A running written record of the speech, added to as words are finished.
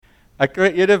Ek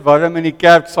kry eerder warm in die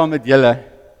kerk saam met julle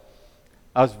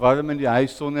as warm in die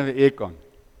huis sonder 'n aircon.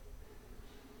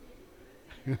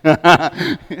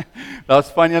 Daar's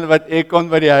van julle wat aircon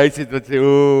by die huis het wat sê,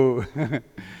 ooh.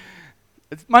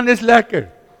 Man, is lekker.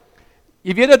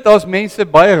 Jy weet dat daar's mense,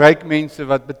 baie ryk mense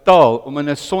wat betaal om in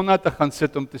 'n sonna te gaan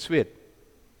sit om te sweet.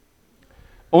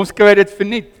 Ons kry dit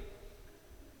verniet.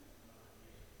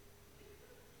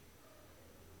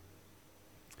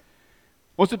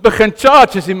 Ons het begin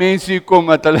charge as die mense hier kom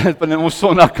dat hulle in ons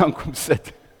sonna kan kom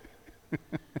sit.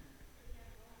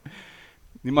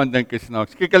 Niemand dink is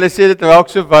snaaks. Kyk, hulle sê dit raak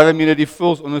so warm hier dat die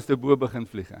voëls onderste bo begin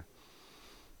vlieg.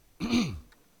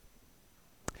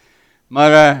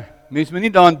 Maar mense moet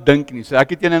nie daaraan dink nie. So ek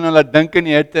het julle nou laat dink in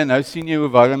die hitte en nou sien jy hoe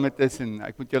warm dit is en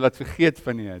ek moet julle laat vergeet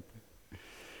van die hitte.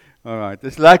 Alright,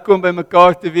 dit is lekker om by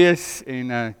mekaar te wees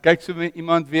en kyk so met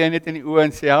iemand weer net in die oë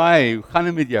en sê, "Hi, hoe gaan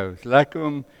dit met jou?" Dit is lekker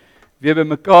om weer by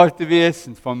mekaar te wees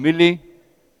en familie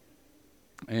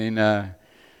en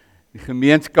die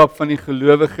gemeenskap van die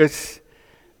gelowiges.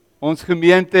 Ons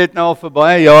gemeente het nou al vir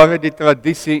baie jare die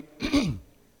tradisie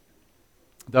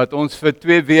dat ons vir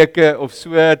 2 weke of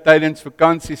so tydens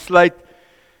vakansie sluit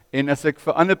en as ek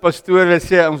vir ander pastore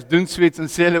sê ons doen sweets en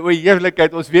sê hulle o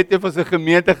heerlikheid, ons weet nie of ons 'n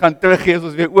gemeente gaan teruggee as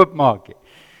ons weer oopmaak nie.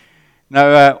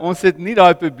 Nou ons het nie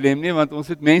daai probleem nie want ons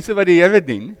het mense wat die Here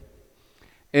dien.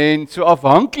 En so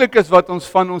afhanklik is wat ons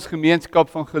van ons gemeenskap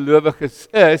van gelowiges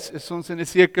is ons in 'n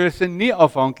sekere sin nie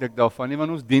afhanklik daarvan nie,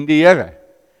 want ons dien die Here.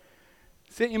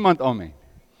 Sê iemand amen.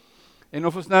 En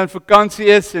of ons nou in vakansie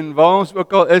is en waar ons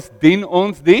ook al is, dien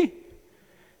ons die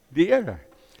Here.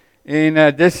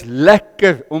 En dis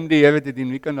lekker om die Here te dien.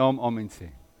 Wie kan daarom amen sê?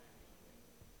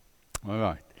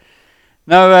 Alright.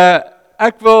 Nou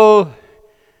ek wil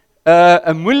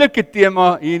 'n moeilike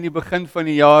tema hier in die begin van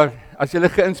die jaar. As julle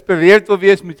geïnspireerd wil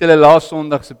wees, moet julle laas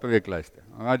Sondag se preek luister.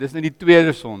 Dis nou die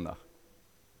 2de Sondag.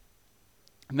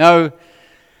 Nou,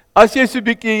 as jy so 'n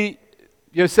bietjie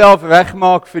jouself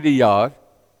regmaak vir die jaar,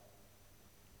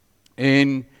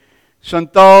 en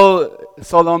Chantal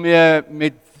sal daarmee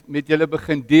met julle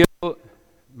begin deel.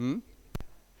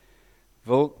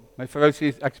 My vrou sê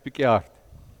ek's bietjie hard.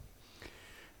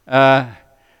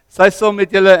 Sy sal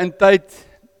met julle in tyd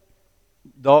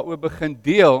daaroor begin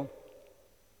deel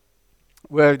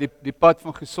oor die pad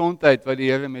van gesondheid wat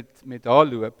die Here met haar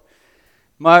loop.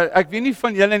 Maar ek weet nie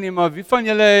van julle nie, maar wie van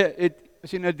julle het,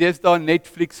 as jy nou deesdae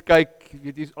Netflix kyk,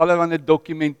 weet jy, allerlei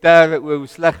dokumentêre oor hoe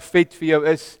sleg vet vir jou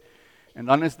is, en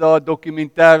dan is daar 'n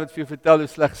dokumentêr wat vir jou vertel hoe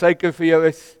sleg suiker vir jou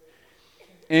is,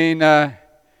 en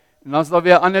dan is daar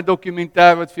weer 'n ander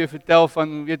dokumentêr wat vir jou vertel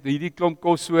van, weet, hierdie klomp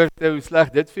kossoorte, hoe sleg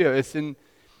dit vir jou is, en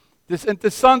dis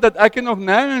interessant dat ek nog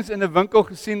nêrens in 'n winkel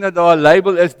gesien dat daar 'n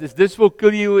label is, this will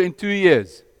kill you in 2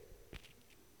 years.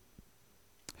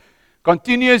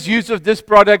 Continuous use of this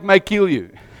product may kill you.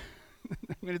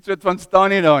 Dit soort van staan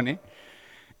nie daar nie.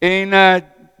 En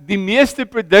die meeste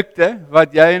produkte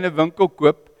wat jy in 'n winkel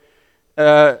koop,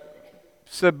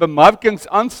 se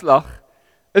bemarkingsaanslag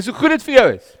is hoe goed dit vir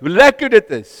jou is, hoe lekker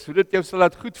dit is, hoe dit jou sal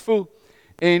laat goed voel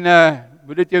en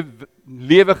hoe dit jou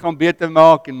lewe gaan beter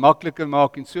maak en makliker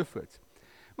maak en so voort.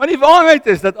 Maar die waarheid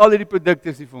is dat al hierdie produkte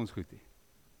is nie vir ons goed nie.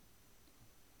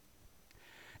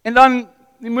 En dan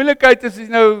die moeilikheid is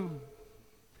nou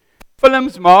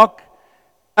films maak.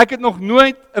 Ek het nog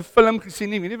nooit 'n film gesien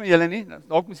nie, weet nie van julle nie,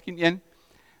 dalk miskien een,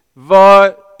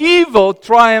 waar evil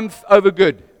triumph over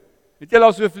good. Het julle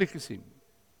al so 'n fliek gesien?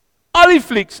 Al die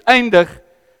flieks eindig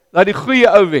dat die goeie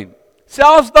ou wen.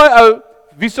 Selfs daai ou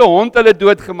wie se hond hulle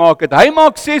doodgemaak het. Hy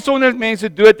maak 600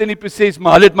 mense dood in die proses,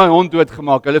 maar hulle het my hond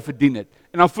doodgemaak, hulle verdien dit.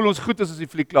 En dan voel ons goed as ons die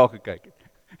fliek klaar gekyk het.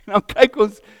 En dan kyk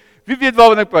ons, wie weet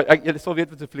waarvan ek praat? Julle sal weet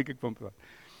wat 'n fliek ek van praat.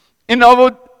 En dan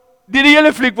word die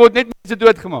hele fliek word net mense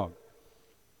doodgemaak.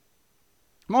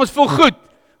 Maar ons voel goed,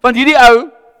 want hierdie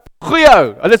ou, goeie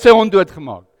ou, hulle het sy hond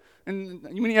doodgemaak. En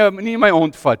jy moet nie my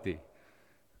hond vat nie.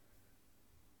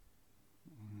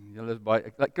 Julle is baie,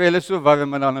 ek kry julle so warm,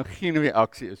 maar dan nou geen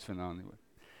reaksie is vanaand nie.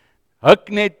 Huk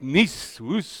net, nies,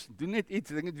 hoes, doen net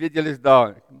iets, ek weet julle is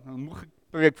daar. Ek moeg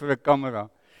preek vir 'n kamera.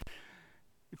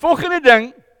 Die volgende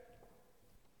ding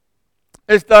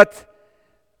is dat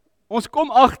ons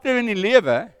kom agter in die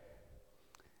lewe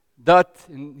dat,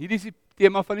 en hierdie is die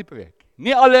tema van die preek,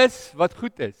 nie alles wat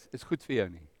goed is goed vir jou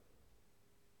nie.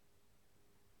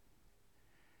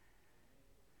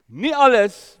 Nie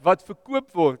alles wat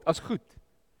verkoop word as goed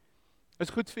is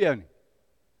goed vir jou nie.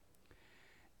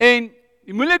 En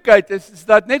die moeilikheid is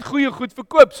dat net goeie goed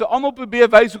verkoop, so almal probeer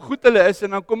wys hoe goed hulle is,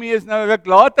 en dan kom jy eens nou 'n ruk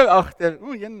later agter,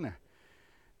 jene,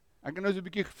 ek het nou so 'n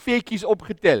bietjie vetjies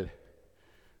opgetel,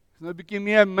 is nou 'n bietjie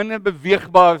minder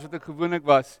beweegbaar as wat ek gewoonlik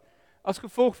was, as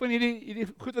gevolg van hierdie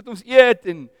goed wat ons eet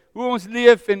en hoe ons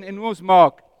leef en hoe ons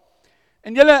maak.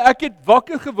 En julle, ek het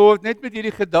wakker geword net met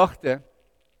hierdie gedagte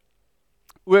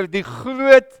oor die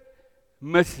groot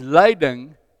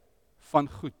misleiding van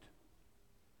goed.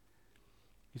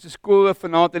 Hier's 'n skoolhoof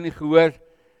vanaand in die gehoor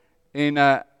en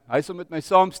hy sal met my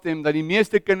saamstem dat die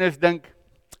meeste kinders dink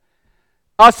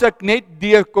as ek net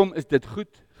deurkom is dit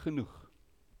goed genoeg.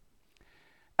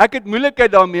 Ek het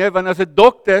moeilikheid daarmee want as 'n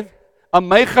dokter aan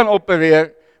my gaan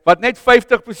opereer wat net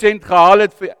 50% gehaal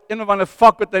het vir een of ander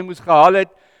vak wat hy moes gehaal het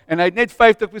en hy het net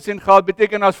 50% gehaal,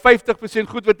 beteken as 50%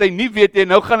 goed wat hy nie weet nie,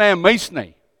 nou gaan hy 'n my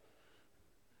sny.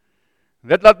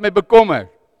 Dit laat my bekommer.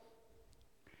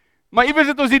 Maar iewers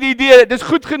het ons die idee, dis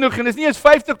goed genoeg en dis nie eens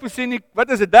 50% nie, wat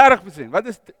is dit, 30%? Wat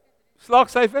is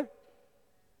slaagsyfer?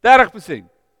 30%.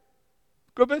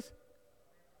 Kobus?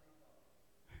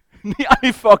 Nie al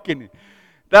die vakke nie.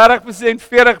 30%,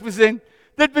 40%.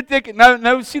 Dit beteken,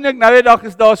 nou sien ek, nou die dag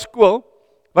is daar skool,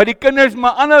 waar die kinders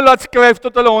maar aanhou laat skryf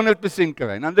tot hulle 100%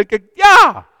 kry. En dan dink ek,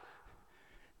 ja!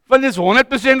 Want dis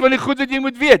 100% van die goed wat jy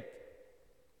moet weet.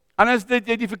 Anders het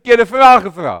jy die verkeerde vraag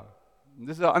gevra.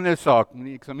 Dis 'n ander saak,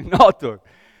 nie eksaminator.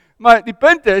 Maar die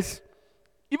punt is,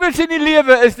 iewers in die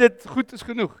lewe is dit goed is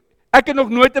genoeg. Ek het nog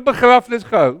nooit 'n begrafnis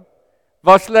gehou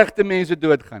waar slegte mense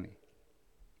doodgaan nie.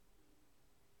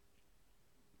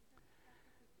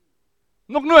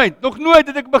 Nog nooit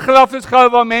het ek 'n begrafnis gehou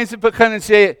waar mense begin en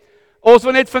sê, ons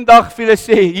wil net vandag vir hulle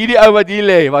sê, hierdie ou wat hier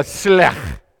lê was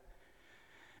sleg.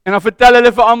 En dan vertel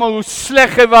hulle vir almal hoe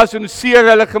sleg hy was en hoe seer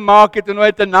hulle gemaak het en hoe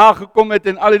hy te nagekom het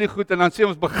en al die goed en dan sê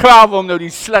ons begrawe hom nou die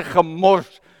sleg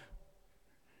gemors.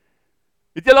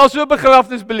 Het julle al so 'n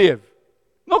begrafnis beleef?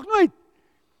 Nog nooit.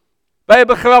 By 'n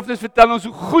begrafnis vertel ons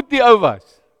hoe goed die ou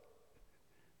was.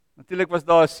 Natuurlik was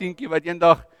daar 'n seentjie wat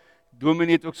eendag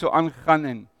dominee het ook so aangegaan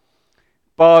en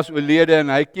pa is oorlede en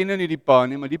hy ken nou nie die pa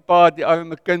nie, maar die pa het die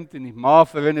arme kind en die ma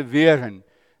verrenoveer en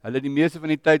hulle die meeste van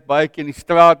die tyd baie keer in die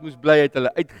straat moes bly, het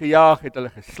hulle uitgejaag, het hulle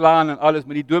geslaan en alles,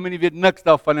 maar die dominee weet niks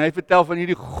daarvan en hy vertel van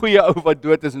hierdie goeie ou wat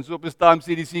dood is en so op 'n stadium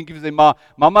sê die seentjie vir sy ma,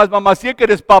 mamma seker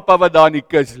dis pappa wat daar in die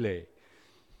kus lê.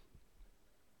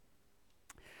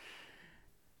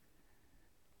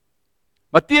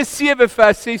 Matteus 7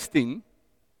 vers 16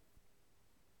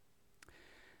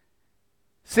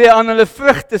 sê aan hulle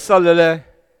vrugte sal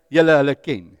julle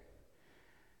ken.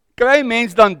 Kry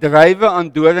mens dan druiwe aan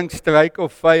doringstruike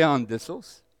of vye aan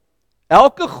dussels?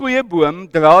 Elke goeie boom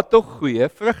dra tog goeie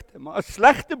vrugte, maar 'n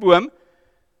slegte boom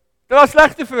dra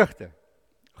slegte vrugte.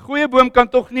 Goeie boom kan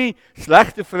tog nie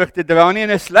slegte vrugte dra nie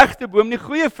en 'n slegte boom nie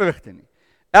goeie vrugte nie.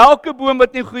 Elke boom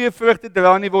wat nie goeie vrugte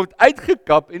dra nie word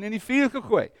uitgekap en in die vuur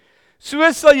gegooi.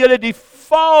 So sal julle die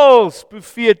vals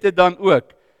profete dan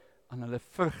ook aan hulle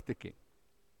vrugte ken.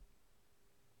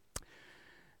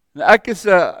 Nou ek is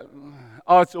 'n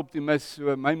aardsoptimis,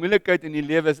 so my moeilikheid in die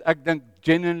lewe is ek dink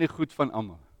genuinely goed van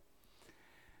almal.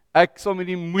 Ek sal met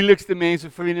die moeilikste mense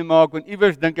vriende maak want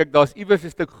iewers dink ek daar's iewers 'n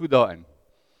stuk goed daarin.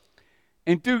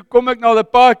 En toe kom ek nou al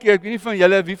 'n paar keer, ek weet nie van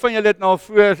julle, wie van julle het nou al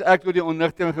vroeër as ek tot die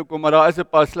onnigtering gekom, maar daar is 'n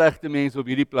paar slegte mense op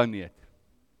hierdie planeet.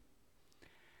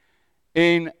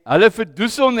 En hulle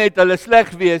verdoesel net hulle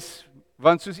sleg wees,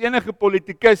 want soos enige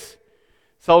politikus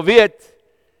sal weet,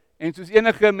 en soos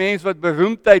enige mens wat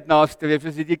beroemdheid nastreef,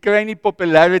 is dit jy kry nie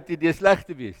popularity deur sleg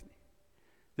te wees nie.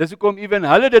 Dis hoekom ewen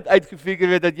hulle dit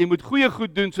uitgefigure het dat jy moet goeie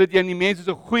goed doen sodat jy aan die mense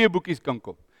so goeie boekies kan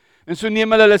kom. En so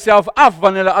neem hulle self af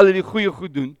wanneer hulle al die goeie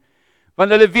goed doen,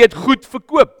 want hulle weet goed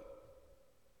verkoop.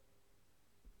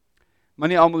 Maar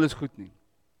nie almal is goed nie.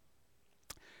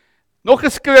 Nog 'n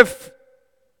skrif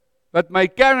wat my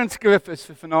kernskrif is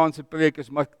vir vanaand se preek is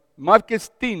Markus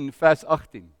 10 vers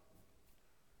 18.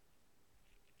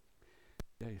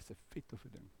 Ja, is 'n vet of 'n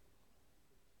ding.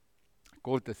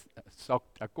 Korte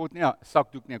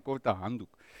sakdoek nie, 'n korte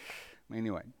handdoek. Maar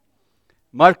anyway.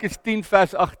 Markus 10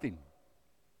 vers 18.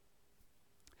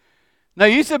 Nou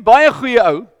hier's 'n baie goeie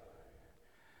ou.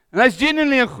 En hy's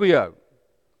genuinely 'n goeie ou.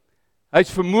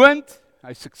 Hy's vermoënd,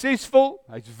 hy's suksesvol,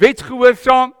 hy's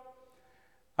wetsgehoorsaam,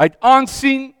 hy het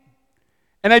aansien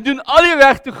en hy doen al die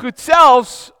regte goed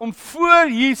selfs om voor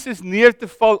Jesus neer te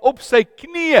val op sy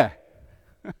knieë.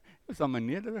 Dis 'n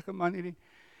nederige man hierdie.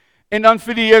 En dan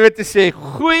vir die Here te sê,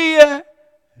 goeie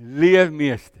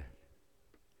leermeester.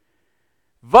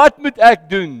 Wat moet ek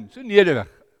doen? So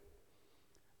nederig.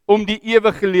 Om die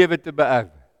ewige lewe te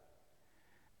beerwe.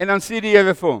 En dan sê die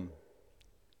Here vir hom,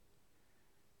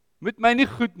 moet my nie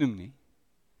goed noem nie,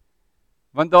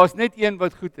 want daar's net een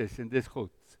wat goed is en dis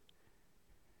God.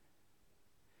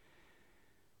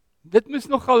 Dit moes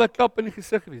nogal 'n klap in die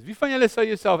gesig wees. Wie van julle sou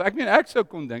jouself, ek sou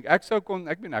kon dink, ek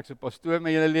sou pastoor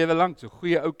my hele lewe lank, so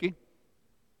goeie ouetjie.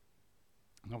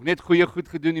 Nog net goeie goed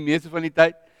gedoen die meeste van die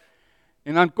tyd.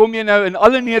 En dan kom jy nou in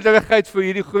alle nederigheid voor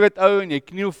hierdie groot ou en jy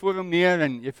kniel voor hom neer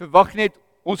en jy verwag net,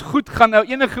 ons goed gaan nou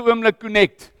enige oomblik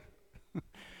connect.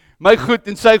 My goed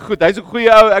en sy goed, hy's 'n goeie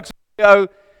ou, ek's 'n goeie ou.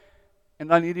 En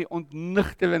dan hierdie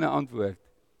ontnigterende antwoord.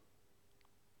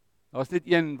 Daar's net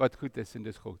een wat goed is en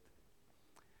dis God.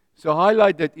 So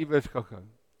highlight dit iewers gou-gou.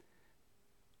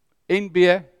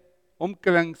 NB,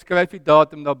 omkring, skryf die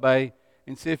datum daarby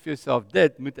en sê vir jouself,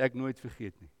 dit moet ek nooit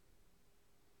vergeet nie.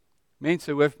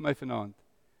 Mense, hoor vir my vanaand.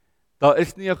 Daar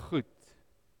is nie 'n goed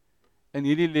in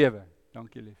hierdie lewe,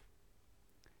 dankie lief,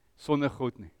 sonder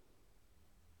God nie.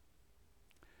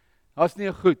 Daar's nie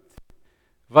 'n goed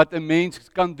wat 'n mens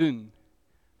kan doen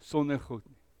sonder God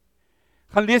nie.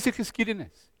 Gaan lees die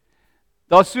geskiedenis.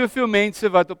 Daar's soveel mense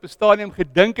wat op 'n stadium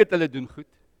gedink het hulle doen goed,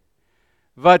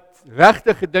 wat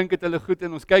regtig gedink het hulle goed,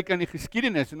 en ons kyk aan die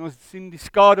geskiedenis en ons sien die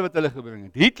skade wat hulle gebring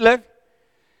het. Hitler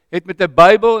het met 'n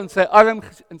Bybel in sy arm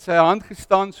in sy hand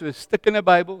gestaan, so 'n stikkende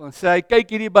Bybel, en sê hy, kyk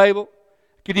hierdie Bybel.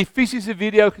 Ek het die fisiese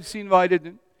video gesien waar hy dit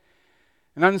doen.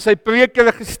 En dan in sy preek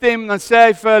gestem, dan sê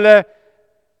hy vir hulle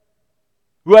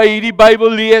hoe hy hierdie Bybel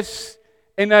lees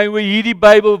en hoe hy hierdie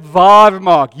Bybel waar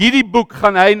maak. Hierdie boek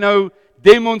gaan hy nou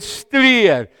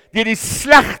demonstreer deur die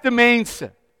slegte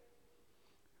mense.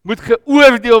 Moet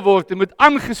geoordeel word en moet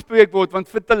aangespreek word, want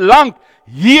vir te lank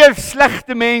heers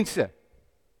slegte mense.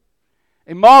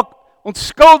 En maak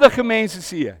onskuldige mense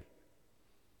seer.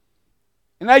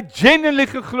 En hy genuinely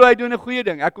geglo hy doen 'n goeie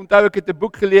ding. Ek onthou ek het 'n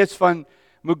boek gelees van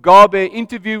Mugabe,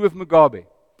 Interview with Mugabe.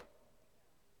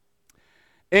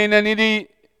 En in hierdie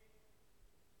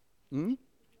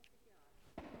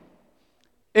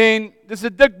En dis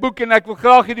 'n dik boek en ek wil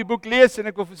graag hierdie boek lees en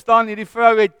ek wil verstaan hierdie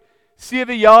vrou het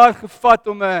 7 jaar gevat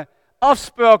om 'n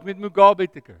afspraak met Mugabe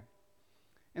te kry.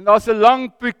 En daar's 'n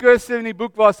lang precursor in die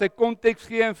boek waar sy konteks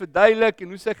gee en verduidelik en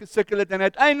hoe sy gesukkel het en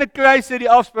uiteindelik kry sy die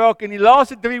afspraak en die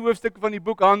laaste 3 hoofstukke van die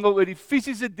boek handel oor die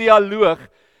fisiese dialoog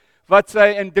wat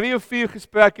sy in 3 of 4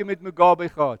 gesprekke met Mugabe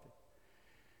gehad het.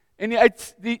 En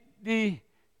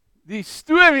die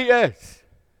storie is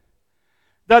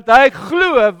dat hy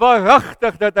glo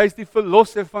waaragtig dat hy is die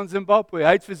verlosser van Zimbabwe.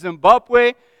 Hy het vir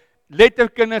Zimbabwe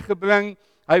letterkunde gebring,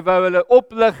 hy wou hulle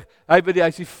oplig, hy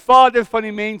is die vader van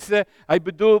die mense, hy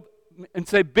bedoel, in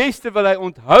sy beste wil hy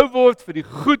onthou word vir die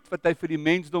goed wat hy vir die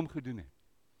mensdom gedoen het.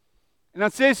 En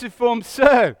dan sê sy vir hom,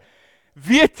 sir,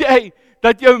 weet jy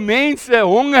dat jou mense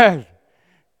honger?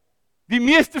 Die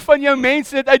meeste van jou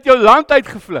mense het uit jou land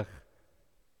uitgevlug.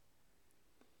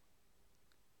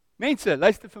 Mense,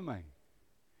 luister vir my.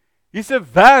 Hier's 'n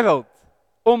wêreld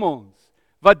om ons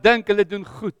wat dink hulle doen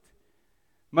goed,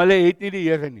 maar hulle het nie die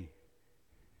Here nie.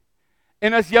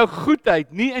 En as jou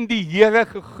goedheid nie in die Here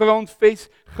gegrondves,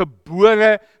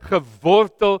 gebore,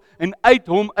 gewortel en uit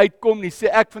hom uitkom nie, sê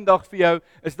ek vandag vir jou,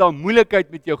 is daar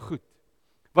moeilikheid met jou goed.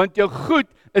 Want jou goed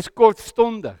is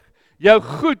kortstondig. Jou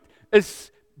goed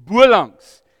is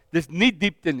bolangs. Dis nie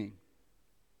diepte nie.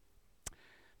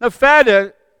 Nou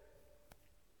verder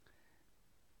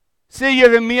sê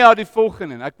Jeremia die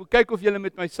volgende, en ek wil kyk of julle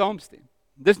met my saamstem.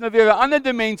 Dis nou weer 'n ander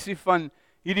dimensie van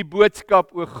hierdie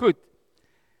boodskap oor goed.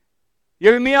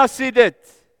 Jeremia sê dit,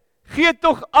 gee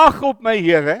tog ag op my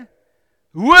Here,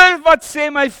 hoor wat sê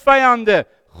my vyande,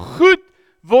 goed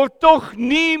word tog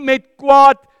nie met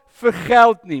kwaad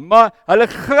vergeld nie, maar hulle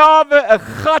grawe 'n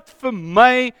gat vir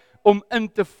my om in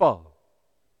te val.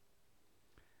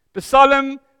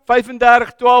 Psalm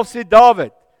 35:12 sê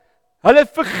Dawid, hulle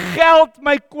vergeld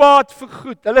my kwaad vir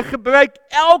goed. Hulle gebruik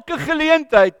elke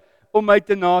geleentheid om my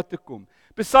te na te kom.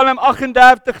 Psalm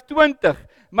 38:20,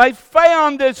 my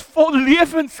vyande is vol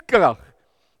lewenskrag.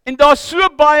 En daar's so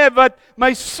baie wat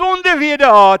my sonder rede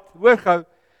haat, hoor gou,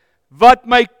 wat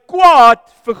my kwaad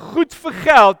vir goed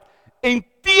vergeld en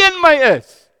teen my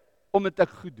is, omdat ek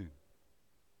goed doen.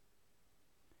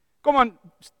 Kom aan,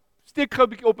 steek gou 'n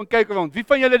bietjie op en kyk rond. Wie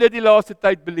van julle dit die laaste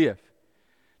tyd beleef?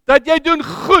 Dat jy doen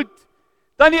goed,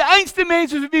 dan die einste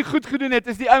mense vir wie goed gedoen het,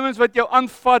 is die ouens wat jou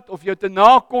aanvat, of jou te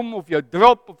nakom, of jou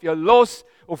drop, of jou los,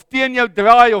 of teen jou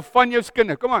draai, of van jou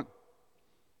skinder. Kom aan.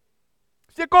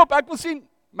 Steek op, ek wil sien,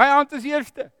 my hand is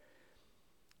eerste.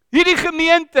 Hierdie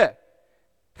gemeente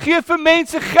gee vir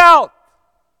mense geld,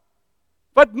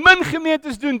 wat min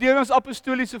gemeentes doen deur ons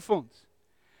apostoliese fonds.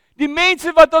 Die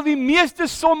mense wat al die meeste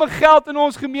somme geld in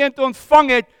ons gemeente ontvang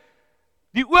het,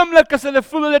 die oomblik as hulle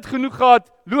voel hulle het genoeg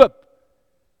gehad, loop.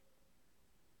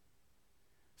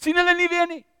 Sien hulle nie weer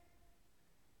nie.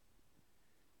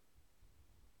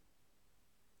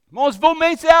 Maar ons wil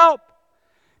mense help.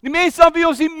 Die mense aan wie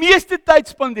ons die meeste tyd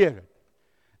spandeer het,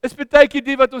 is partykeer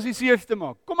die wat ons die seerste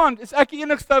maak. Kom aan, is ek die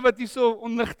enigste wat hier so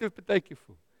onnigter partykeer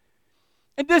voel?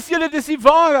 En dis die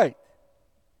waarheid.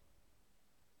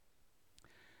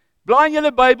 Blaai in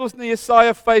julle Bybels na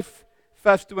Jesaja 5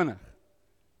 vers 20.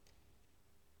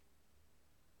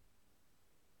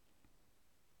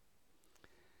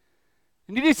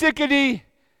 En hierdie seker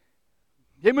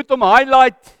jy moet hom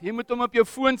highlight, jy moet hom op jou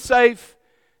foon save,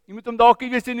 jy moet hom dalk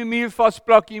iewers in die muur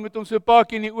vasplak, jy moet hom so 'n paar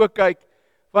keer in die oë kyk,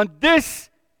 want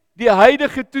dis die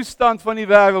huidige toestand van die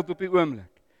wêreld op die oomblik.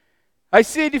 Hy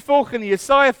sê die volgende,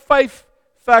 Jesaja 5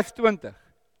 vers 20.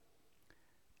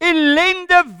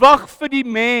 Ellende wag vir die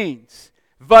mens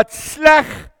wat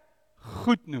sleg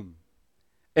goed noem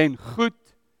en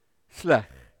goed sleg.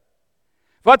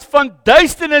 Wat van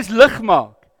duisternis lig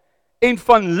maak en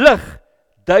van lig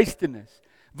duisternis.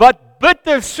 Wat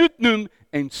bitter soet noem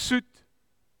en soet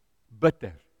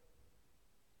bitter.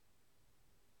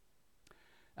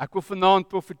 Ek wil vanaand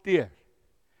profeteer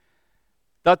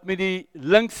dat met die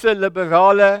linkse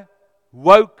liberale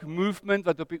woke movement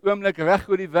wat op die oomblik reg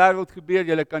oor die wêreld gebeur,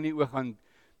 jy kan nie oor gaan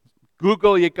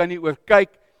Google, jy kan nie oor kyk,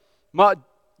 maar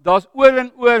daar's oor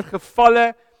en oor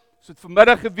gevalle, so het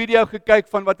vanmiddag 'n video gekyk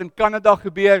van wat in Kanada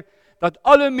gebeur, dat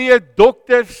al hoe meer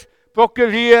dokters,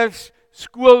 prokureurs,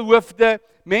 skoolhoofde,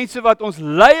 mense wat ons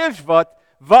leiers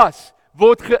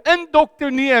word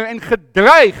geïndoktrineer en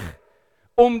gedreig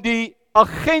om die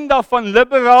agenda van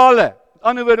liberale. Met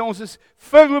ander woorde, ons is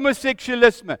vir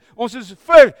homoseksualisme. Ons is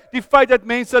vir die feit dat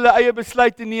mense hulle eie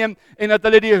besluite neem en dat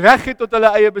hulle die reg het tot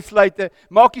hulle eie besluite.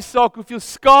 Maak nie saak hoeveel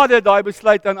skade daai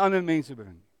besluite aan ander mense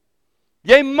bring.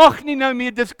 Jy mag nie nou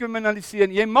meer diskriminaliseer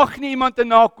nie. Jy mag nie iemand te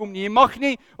nakom nie. Jy mag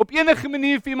nie op enige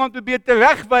manier vir iemand probeer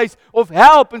teregwys of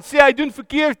help en sê hy doen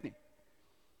verkeerd nie.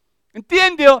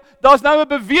 Inteendeel, daar's nou 'n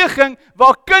beweging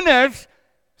waar kinders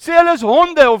sê hulle is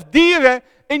honde of diere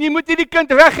en jy moet nie die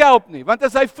kind reghelp nie, want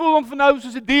as hy voel om van nou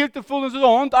soos 'n dier te voel en soos 'n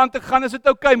hond aan te gaan, is dit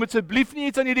oukei, moet asseblief nie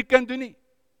iets aan hierdie kind doen nie.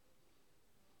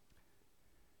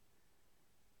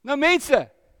 Nou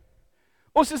mense,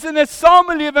 ons is in 'n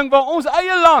samelewing waar ons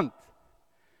eie land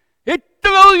het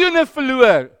triljoene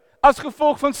verloor as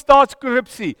gevolg van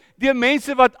staatskorrupsie, deur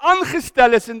mense wat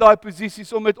aangestel is in daai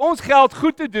posisies om met ons geld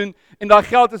goed te doen en daai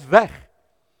geld is weg.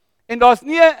 En daar's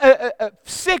nie 'n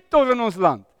sektor in ons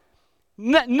land,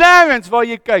 nêrens waar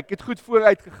jy kyk, het goed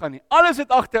vooruit gegaan nie. Alles het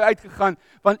agteruit gegaan,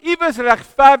 want iewers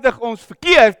regverdig ons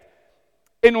verkeerd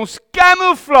en ons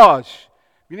camouflage.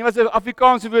 Ek weet nie wat 'n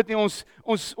Afrikaanse woord nie,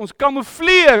 ons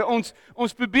kamoufleer,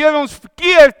 ons probeer ons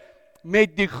verkeerd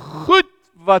met die goed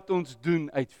wat ons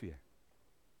doen uitvee.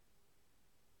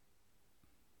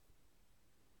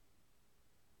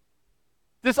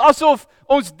 Dis asof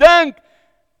ons dink,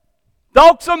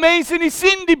 dalk sal mense nie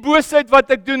sien die boosheid wat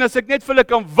ek doen as ek net vir hulle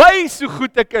kan wys hoe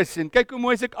goed ek is en kyk hoe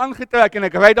mooi ek aangetrek en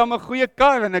ek ry dan 'n goeie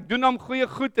kar en ek doen dan goeie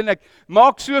goed en ek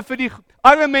maak so vir die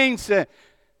arme mense.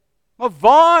 Maar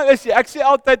waar is jy? Ek sê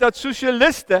altyd dat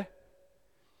sosialiste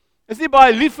is nie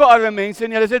baie lief vir arme mense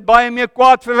nie, hulle is net baie meer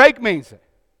kwaad vir ryk mense.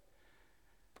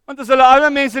 Want as hulle arme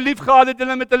mense lief gehad het,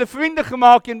 hulle met hulle vriende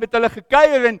gemaak en met hulle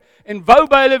gekuier en wou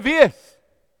by hulle wees.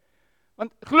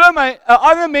 Want glo my, 'n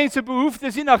arme mens se behoefte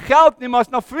is nie na geld nie, maar is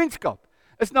na vriendskap.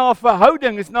 Is na 'n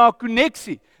verhouding, is na 'n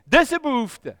koneksie. Dis 'n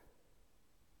behoefte.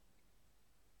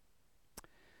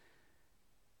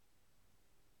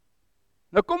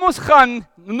 Nou kom ons gaan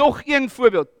nog een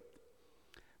voorbeeld.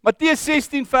 Matteus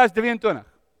 16 vers 23.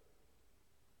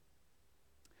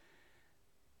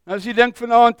 Nou as jy dink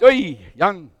vanaand, oei,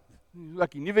 Jan, hoe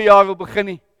ek die nuwe jaar wil begin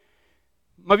nie.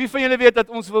 Maar wie van julle weet dat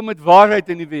ons wil met waarheid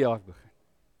in die nuwe jaar begin?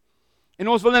 En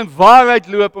ons wil in waarheid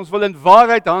loop, ons wil in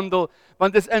waarheid handel,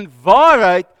 want dit is in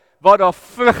waarheid waar daar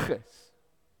vrug is.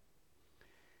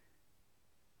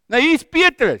 Nou hier is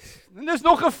Petrus, en dit is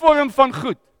nog 'n vorm van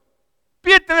goed.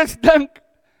 Petrus dink,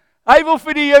 hy wil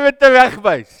vir die Here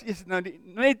teregwys. Is nou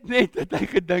net dat hy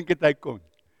gedink het hy kon.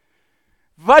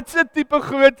 Wat 'n tipe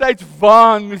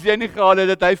grootheidswaan moes jy nie gehad het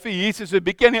dat hy vir Jesus 'n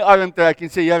bietjie in die arm trek en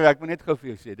sê, Here, ek moet net gou vir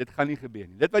jou sê, dit gaan nie gebeur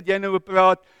nie. Dit wat jy nou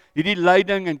praat, hierdie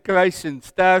lyding en kruis en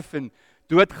sterf en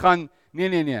doodgaan,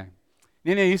 nee,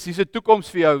 hier's 'n toekoms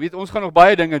vir jou, weet, ons gaan nog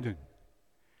baie dinge doen.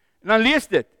 En dan lees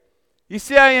dit, hier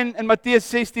sê hy in Matteus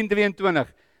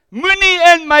 16:23, moenie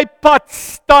in my pad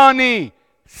staan nie,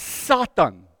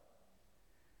 Satan.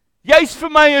 Jy's vir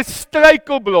my 'n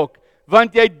struikelblok,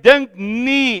 want jy dink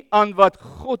nie aan wat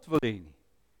God wil hê nie,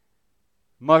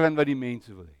 maar aan wat die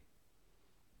mense wil hê.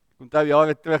 Ek onthou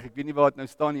jare terug, ek weet nie waar dit nou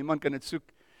staan, iemand kan dit soek,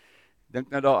 dink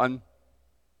nou daaraan,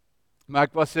 maar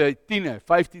ek was 'n tiener,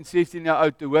 15, 16 jaar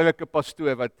oud, toe hoor ek 'n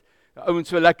pastoor wat ouens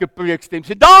so lekker preek stem,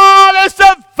 sê, daar is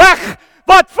 'n weg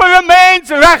wat vir 'n mens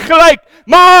reg lyk,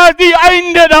 maar die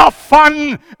einde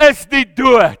daarvan is die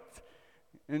dood.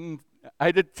 En hy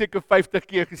het dit seker 50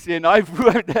 keer gesê, en daai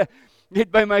woorde,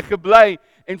 het by my gebly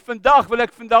en vandag wil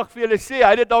ek vir julle sê, hy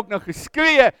het dit dalk nou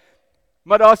geskree,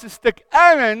 maar daar's 'n stuk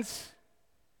erns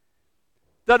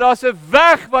dat daar's 'n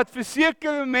weg wat vir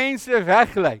sekere mense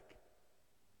reg lyk.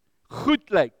 Goed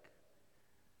lyk,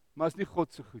 maar is nie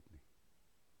God se goed nie.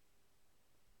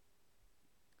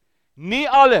 Nie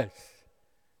alles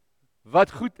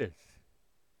wat goed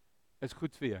is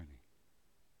goed vir jou nie.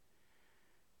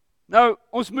 Nou,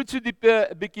 ons moet so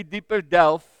 'n bietjie dieper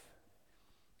delf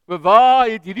oor waar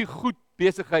het hierdie goed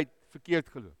besigheid verkeerd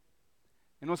geloop.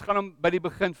 En ons gaan hom by die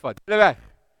begin vat. Reg.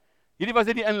 Hierdie was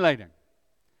net die inleiding.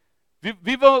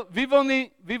 Wie wil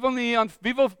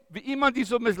iemand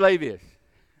hierso mislei wees?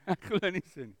 Ek glo nie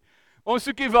so nie. Ons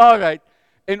soek die waarheid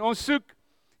en ons soek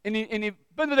en die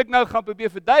punt wat ek nou gaan probeer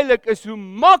verduidelik is hoe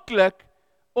maklik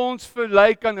ons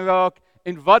verlei kan raak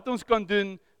en wat ons kan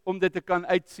doen om dit te kan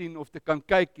uitsien of te kan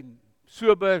kyk en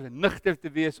sober en nugter te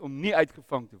wees om nie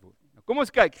uitgevang te word. Nou kom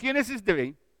ons kyk, Genesis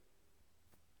 3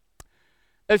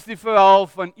 is die verhaal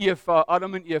van Eva,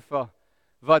 Adam en Eva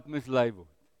wat mislei word.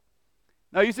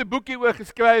 Nou hier's 'n boekie oor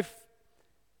geskryf.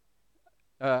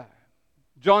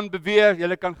 John Bevere,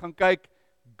 julle kan gaan kyk,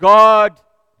 God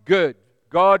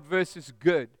versus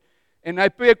good. En hy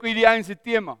preek oor die eense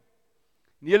tema.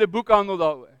 Die hele boek handel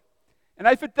daaroor. En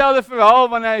hy vertel 'n verhaal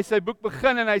wanneer hy sy boek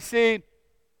begin en hy sê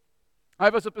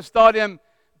hy was op 'n stadium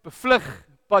op 'n vlug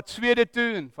pad Swede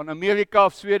toe en van Amerika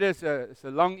af Swede is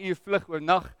 'n lang uur vlug oor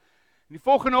nag. En die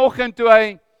volgende oggend toe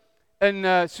hy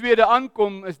in Swede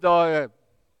aankom, is daar 'n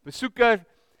besoeker,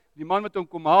 die man wat hom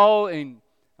kom haal en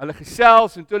hulle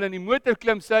gesels en toe hulle in die motor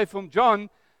klim sê hy vir hom, John,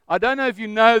 I don't know if you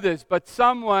know this, but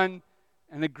someone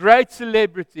and a great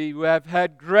celebrity who have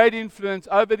had great influence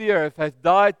over the earth has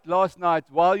died last night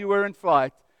while you were in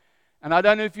flight. And I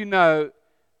don't know if you know,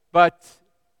 but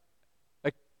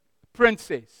a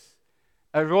princess,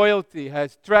 a royalty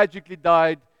has tragically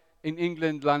died in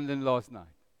England, London last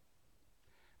night.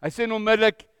 Hy sê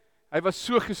onmiddellik, hy was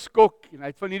so geskok en hy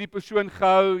het van hierdie persoon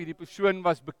gehou. Hierdie persoon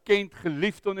was bekend,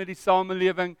 geliefd onder die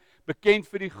samelewing, bekend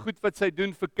vir die goed wat sy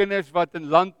doen vir kinders wat in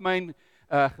landmyn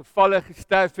gevalle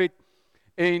gesterf het.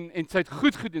 En sy het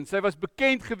goed gedoen. Sy was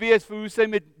bekend geweest vir hoe sy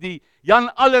met die Jan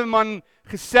Allerman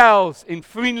gesels en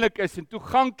vriendelik is en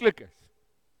toeganklik is.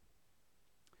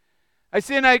 Hy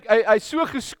sê en hy so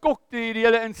geskok deur hierdie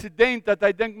hele insident dat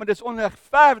hy dink maar dis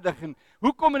onregverdig en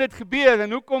hoekom het dit gebeur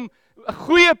en hoekom 'n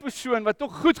goeie persoon wat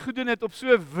tog goed gedoen het op so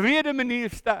 'n wrede manier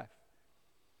sterf.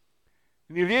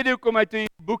 En die rede hoekom hy toe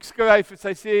die boek skryf is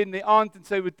hy sê in die aand in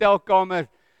sy hotelkamer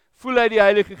voel hy die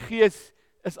Heilige Gees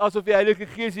is asof die Heilige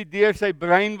Gees deur sy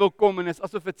brein wil kom en is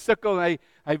asof dit sukkel en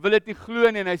hy wil dit nie glo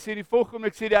nie en hy sê die volgende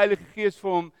oomblik sê die Heilige Gees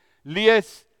vir hom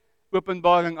lees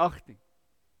Openbaring 18.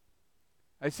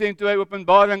 Hy sê en toe hy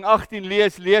Openbaring 18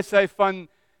 lees hy van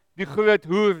die groot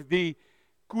hoer, die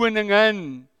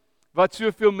koningin wat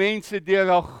soveel mense deur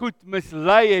haar goed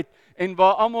mislei het en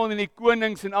waar almal in die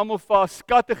konings en almal vir haar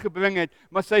skatte gebring het,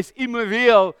 maar sy's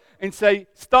immoreel en sy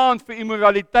staan vir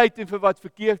immoraliteit en vir wat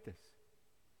verkeerd is.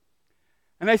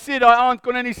 En hy sê daai aand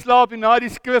kon hy nie slaap en na die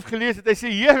skrif gelees het, hy sê,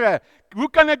 Here, hoe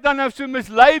kan ek dan nou so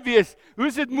mislei wees? Hoe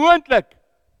is dit moontlik?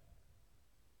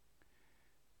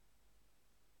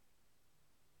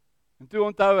 En toe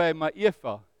onthou hy, maar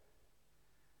Eva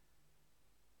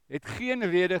het geen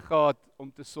rede gehad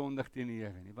om te sondig teen die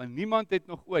Here nie, want niemand het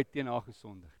nog ooit teen haar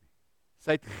gesondig nie.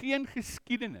 Sy het geen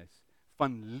geskiedenis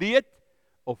van leed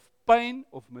of pyn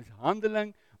of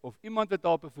mishandeling of iemand wat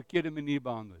haar op 'n verkeerde manier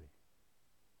behandel het.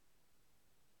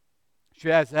 She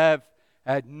has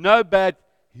had no bad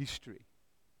history.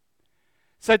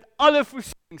 Sy het alle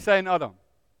voorsiening, sy en Adam.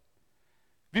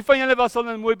 Wie van julle was al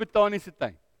in 'n mooi botaniese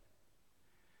tuin?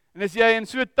 En as jy in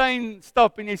so 'n tuin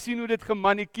stap en jy sien hoe dit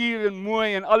gemanikuur en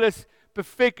mooi en alles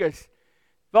perfek is,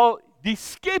 wel, die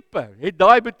Skepper het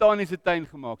daai botaniese tuin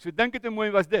gemaak. So dink dit hoe mooi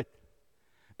was dit.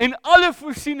 En alle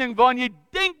voorsiening waaraan jy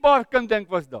denkbaar kan dink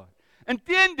was daar.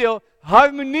 Inteendeel,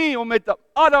 harmonie om met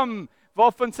Adam,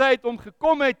 waarvan sy het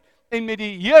omgekom het, en met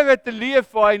die Here te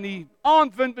leef waar hy in die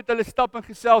aandwind met hulle stap en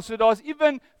gesels, so daar's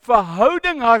ewen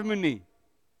verhouding harmonie.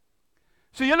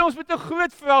 So julle, ons moet 'n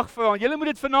groot vraag vra, julle moet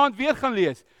dit vanaand weer gaan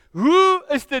lees. Hoe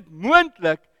is dit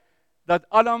moontlik dat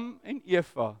Adam en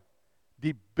Eva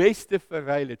die beste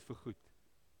verruil het vir goed?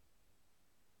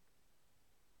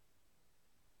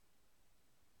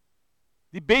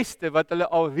 Die beste wat hulle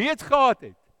alreeds gehad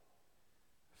het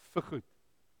vir goed.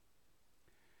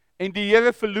 En die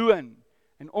Here verloon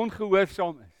en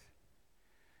ongehoorsaam is.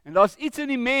 En daar's iets in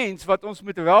die mens wat ons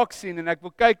moet raak sien en ek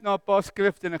wil kyk na 'n paar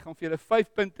skrifte en ek gaan vir julle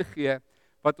 5 punte gee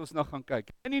wat ons nou gaan kyk.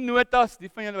 In die notas, die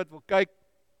van julle wat wil kyk,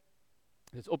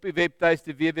 dis op die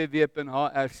webtuiste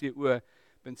www.hrco.za.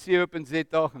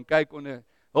 www.co.za, gaan kyk onder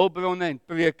hulpbronne en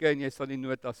preke en jy sal die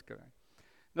notas kry.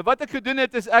 Nou wat ek gedoen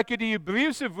het is ek het die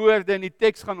Hebreëse woorde in die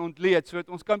teks gaan ontleed sodat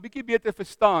ons kan bietjie beter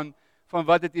verstaan van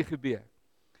wat het hier gebeur.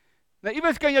 Nou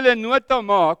iewers kan julle 'n nota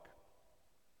maak.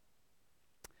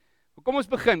 Kom ons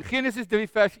begin. Genesis 3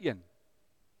 vers 1.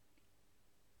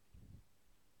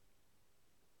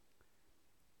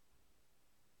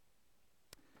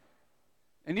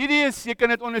 En hierdie is, jy kan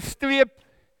dit onderstreep,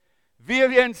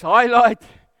 weer eens highlight,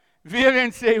 weer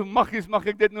eens sê, mag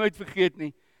ek dit nooit vergeet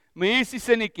nie. Maar hier is die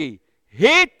sinnetjie.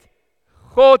 Het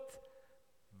God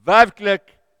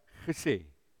werklik gesê,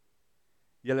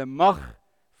 julle mag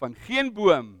van geen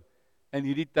boom in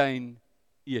hierdie tuin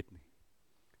eet nie.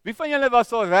 Wie van julle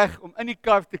was al reg om in die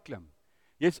kar te klim?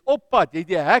 Jy's op pad, jy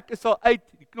die hek is al uit,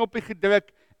 die knoppie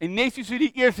gedruk, en net soos jy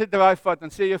die eerste draai vat, dan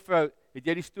sê jou vrou, het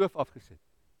jy die stoof afgesit?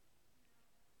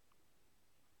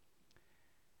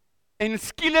 En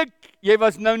skielik, jy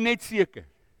was nou net seker.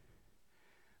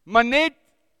 Maar net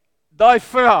daai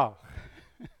vraag.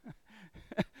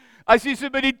 As jy so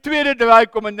by die tweede draai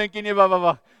kom en dink jy nee,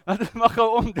 wag, dat mag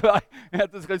gou omdraai.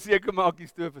 Het ons geseker maak die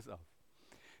stoof is af.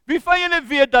 Wie van julle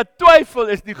weet dat twyfel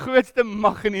is die grootste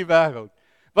mag in die wêreld?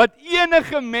 Wat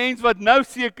enige mens wat nou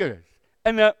seker is,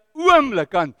 in 'n oomblik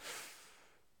kan,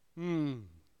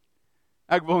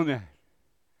 ek wonder,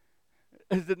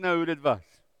 is dit nou hoe dit was?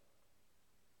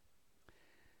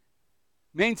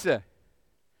 Mense,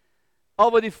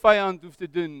 al wat die vyand hoef te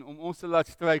doen om ons te laat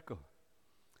struikel,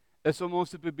 is om ons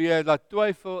te probeer laat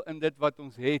twyfel in dit wat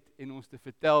ons het en ons te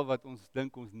vertel wat ons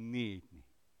dink ons nie het nie.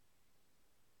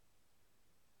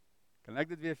 Kan ek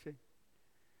dit weer sê?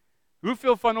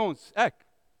 Hoeveel van ons, ek,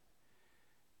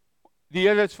 die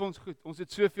Here is vir ons goed, ons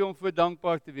het soveel om voor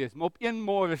dankbaar te wees, maar op een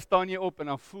môre staan jy op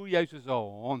en dan voel jy soos 'n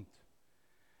hond.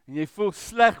 En jy voel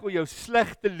sleg oor jou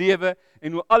slegte lewe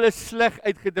en hoe alles sleg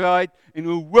uitgedraai het en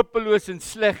hoe hopeloos en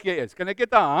sleg jy is. Kan ek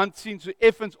net 'n hand sien so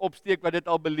effens opsteek wat dit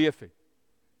al beleef het?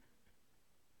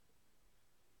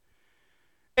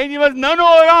 En jy was nou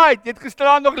alright, jy het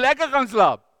gisteraan nog lekker gaan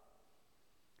slaap.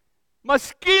 Maar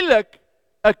skielik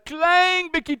 'n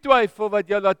klein bietjie twyfel wat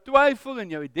jou laat twyfel in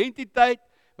jou identiteit,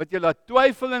 wat jou laat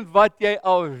twyfel in wat jy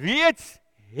al reeds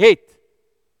het.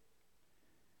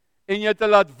 En jy te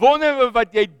laat wonder oor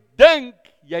wat jy dink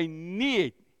jy nie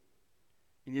het.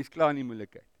 En jy's klaar in die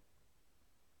moeilikheid.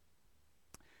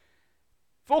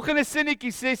 Volgende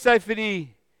sinnetjie sê sy vir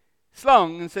die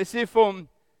slang en sy sê vir hom,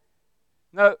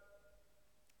 nou,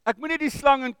 ek moet nie die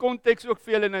slang in konteks ook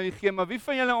vir julle nou gee, maar wie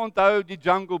van julle onthou die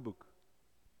Jungle Book?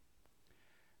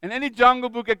 En in die Jungle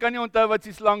Book, ek kan nie onthou wat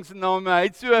die slang se naam is, hy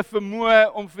het so 'n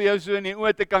vermoë om vir jou so in die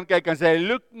oë te kan kyk en sê,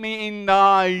 look me in the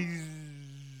eyes.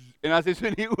 En as hy so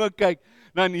in die oë kyk,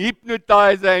 dan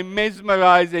hypnotise hy,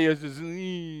 mesmerise hy, soos,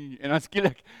 en dan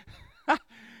skielik,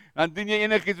 dan doen jy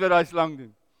enigiets wat daai slang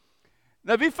doen.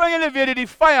 Nou wie van julle weet dat die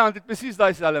vyand het presies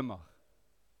daai selfde mag?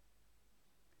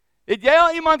 Het jy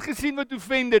al iemand gesien wat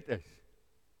offended is?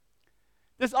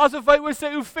 Dis asof hy oor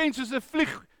sy offend soos 'n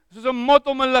vlieg, soos 'n mot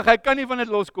om 'n lig, hy kan nie van dit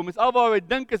loskom. Dis alwaar hy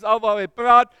dink, is alwaar hy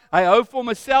praat. Hy hou vir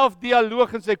homself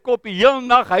dialoog in sy kop die heel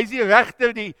nag. Hy's die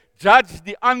regter, die judge,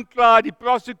 die aanklaer, die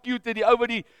prosecutor, die ou wat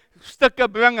die stukke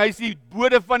bring. Hy's die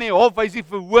bode van die hof, hy's die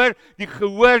verhoor, die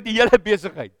gehoor, die hele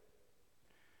besigheid.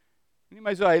 Nie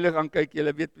my so heilig aankyk,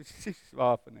 julle weet presies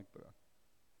waarvan ek praat.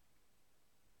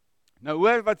 Nou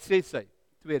hoor wat sê sy,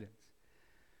 tweedens.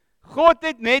 God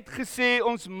het net gesê,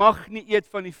 ons mag nie eet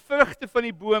van die vrugte van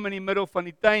die boom in die middel van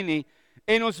die tuin nie,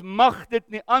 en ons mag dit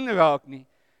nie aanraak nie,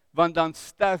 want dan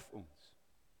sterf ons.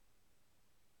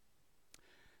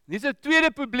 Dis 'n tweede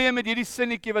probleem met hierdie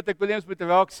sinnetjie wat ek wil hê ons moet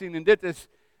raak sien, en dit is,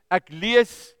 ek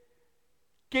lees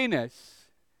kennis,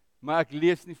 maar ek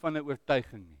lees nie van 'n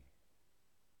oortuiging nie.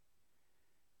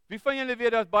 Wie van julle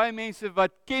weet, daar's baie mense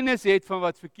wat kennis het van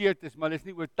wat verkeerd is, maar hulle is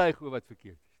nie oortuig oor wat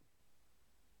verkeerd is.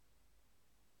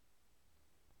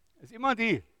 Is iemand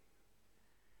hier?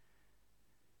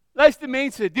 Luister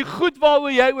mense, die goed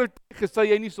waaroor jy oortuig is, sal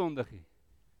jy nie sondig nie.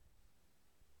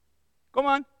 Kom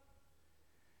aan.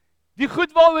 Die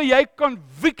goed waaroor jy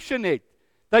conviction het,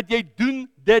 dat jy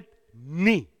doen dit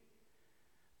nie.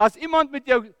 As iemand met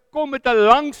jou kom met 'n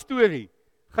lang storie,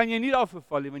 gaan jy nie daarvoor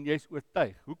val nie, want jy is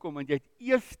oortuig. Hoekom? Want jy het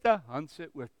eerstehandse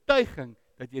oortuiging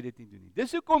dat jy dit nie doen nie.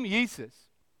 Dis hoekom Jesus,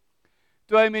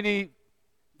 toe hy met die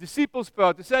disippels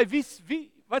praat, hy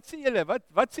sê, wat sê julle?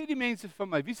 Wat sê die mense van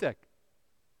my? Wie sê ek?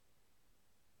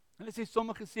 Hulle sê,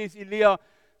 sommige sê is Elia,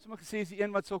 sommige sê is die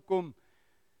een wat sal kom.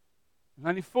 En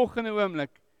dan die volgende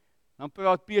oomblik, dan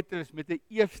praat Petrus met 'n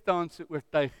eerstehandse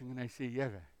oortuiging en hy sê,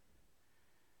 Here,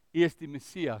 U is die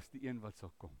Messias, die een wat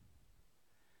sal kom.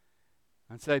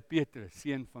 Dan sê Petrus,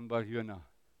 seun van Barjona,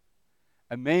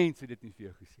 'n mens het dit nie vir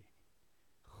jou gesê nie.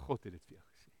 God het dit vir jou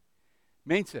gesê.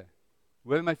 Mense,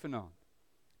 hoor my vanaand.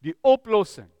 Die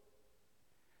oplossing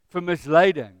vir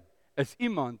misleiding is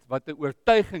iemand wat 'n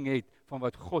oortuiging het van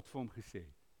wat God vir hom gesê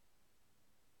het.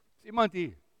 Is iemand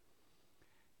hier?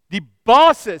 Die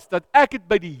basis dat ek het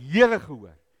by die Here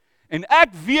gehoor. En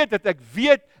ek weet ek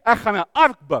gaan 'n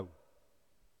ark bou.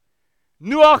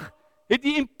 Noag het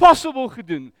die impossible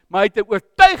gedoen, maar hy het 'n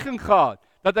oortuiging gehad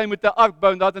dat hy moet 'n ark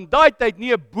bou en dat in daai tyd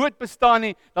nie 'n boot bestaan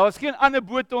nie. Daar was geen ander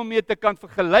bote om mee te kan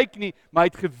vergelyk nie, maar hy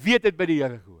het geweet het by die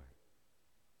Here gehoor.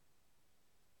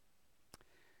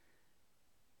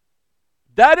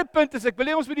 Derde punt is ek wil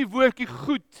hê ons moet die woordjie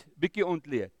goed bietjie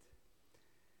ontleed.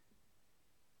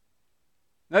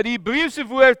 Nou die Hebreëse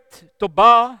woord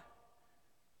Tobias,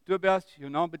 jou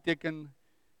naam beteken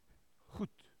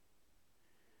goed.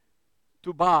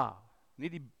 Toba, nie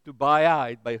die Tobia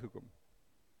het bygekom.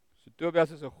 So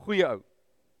Tobias is 'n goeie ou.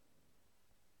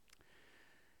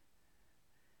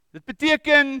 Dit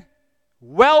beteken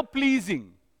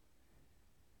well-pleasing,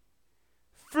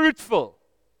 fruitful,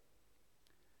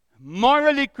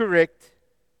 morally correct,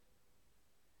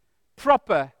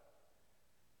 proper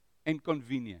and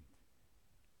convenient.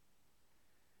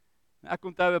 Nou, ek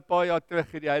onthou 'n paar jaar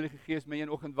terug het die Heilige Gees my een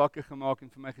oggend wakker gemaak en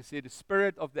vir my gesê, the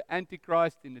spirit of the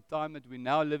Antichrist in the time that we're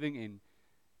now living in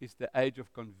is the age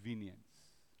of convenience.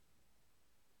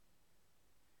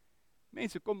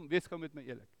 Mense, kom, wees gou met my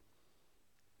eerlik.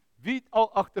 Wie het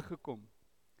al agtergekom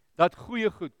dat goeie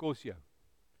goed kos jou?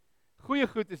 Goeie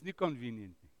goed is nie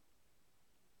convenient nie.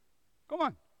 Kom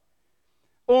aan.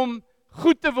 Om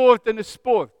goed te word in 'n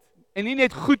sport en nie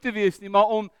net goed te wees nie, maar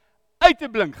om uit te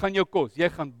blink gaan jou kos. Jy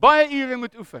gaan baie ure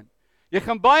moet oefen. Jy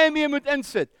gaan baie meer moet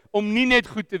insit om nie net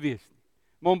goed te wees nie,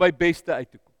 maar om by beste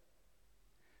uit te kom.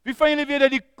 Wie van julle weet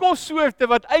dat die kossoorte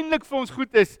wat eintlik vir ons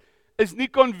goed is nie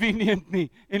convenient nie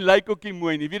en lyk ook nie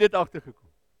mooi nie. Wie het dit agtergekom?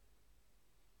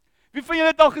 Wie van julle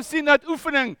het al gesien dat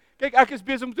oefening, kyk ek is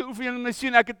besig om te oefen en my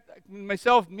sien ek moet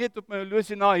myself meet op my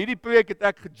horlosie na hierdie preek het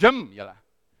ek gegym, julle.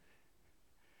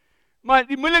 Maar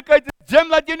die moeilikheid is gym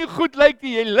laat jy nie goed lyk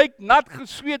nie. Jy lyk nat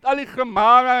gesweet al die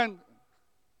gemare en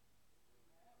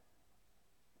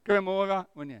cremora,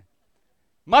 o nee.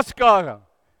 Mascara.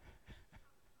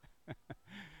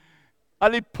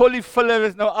 Al die polyfiller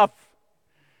is nou af.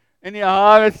 En die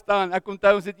hare staan. Ek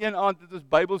onthou ons het een aand het ons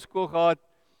Bybelskool gehad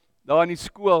daar in die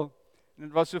skool. En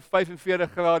dit was so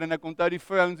 45 grade en ek onthou die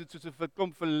vrouens het soos 'n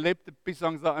klomp verlepte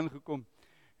piesangs daar ingekom.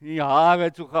 Die hare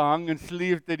het so gehang en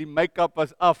slierte, die make-up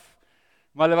was af.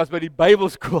 Maar hulle was by die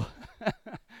Bybelskool.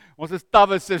 Ons is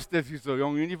tawwe susters hierso,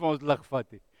 jong, nie vir ons lig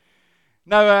vat nie.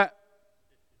 Nou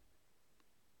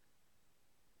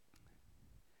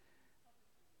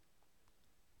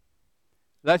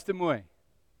luister mooi.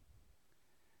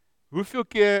 Hoeveel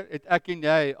keer het ek en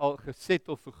jy al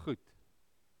gesettel vir goed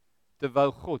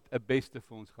terwyl God 'n beste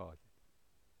vir ons gehad het?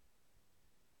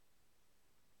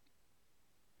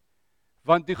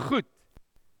 Want die goed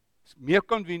is meer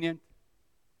convenient.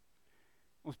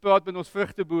 Ons praat met ons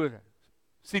vrugteboere,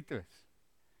 sitrus.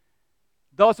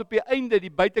 Daar's op die einde, die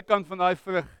buitekant van daai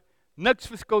vrug, niks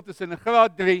verskil tussen 'n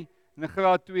graad 3 en 'n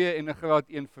graad 2 en 'n graad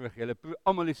 1 vrug. Hulle proe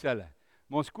almal dieselfde.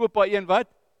 Maar ons koop daar een wat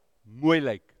mooi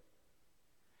lyk.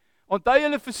 Onthou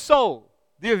julle vir Saul,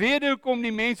 die rede hoekom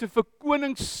die mense vir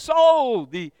koning Saul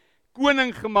die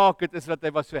koning gemaak het, is dat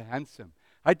hy was so handsome.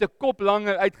 Hy het 'n kop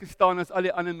langer uitgestaan as al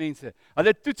die ander mense. Hulle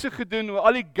het toetse gedoen oor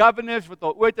al die governors wat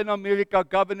al ooit in Amerika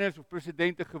governors of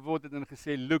presidente geword het en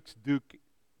gesê looks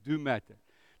do matter.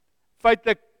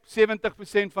 Feitelik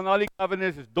 70% van al die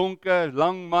governors is donker,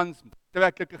 lang mans met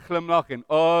treklike glimlag en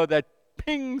that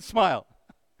ping smile.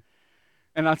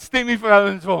 En dan stem die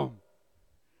vrouens vir hom.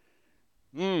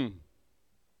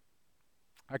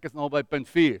 Ek is nou by punt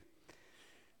 4.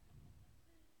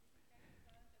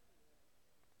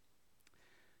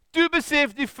 Toe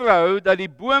besef die vrou dat die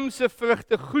boom se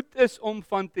vrugte goed is om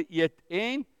van te eet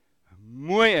en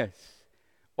mooi is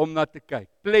om na te kyk.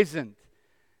 Pleasant.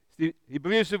 Dis die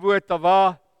Hebreëse woord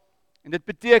tava en dit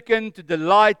beteken to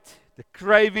delight, the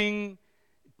craving.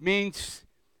 It means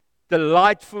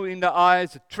delightful in the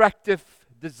eyes, attractive,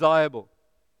 desirable.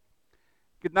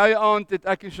 Ek het nou aand het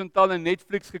ek en Chantal in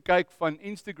Netflix gekyk van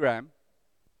Instagram.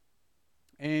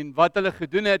 En wat hulle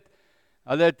gedoen het,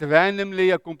 hulle het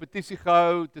randomly 'n kompetisie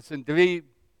gehou tussen drie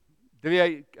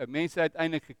mense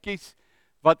uiteindelik gekies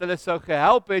wat hulle sou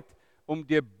gehelp het om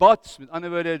deur bots, met ander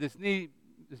woorde,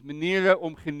 dis maniere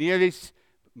om generies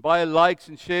baie likes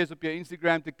en shares op jou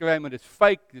Instagram te kry, maar dis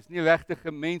fake, dis nie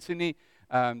regte mense nie.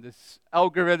 Dis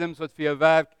algorithms wat vir jou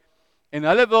werk. En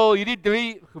hulle wil hierdie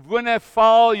 3 gewone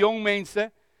vaal jong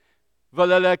mense wil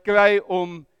hulle kry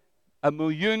om $1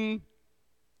 miljoen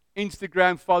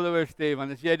Instagram followers te hê,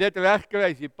 want as jy dit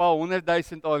regkry, as jy 'n paar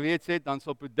 100,000 alreeds het, dan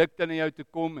sal produkte na jou toe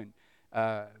kom en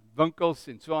winkels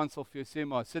en so aan sal vir jou sê,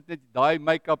 maar sit net daai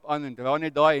make-up aan en dra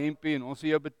net daai hempie en ons sal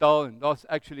jou betaal en daar's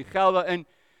actually geld daarin.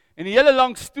 En die hele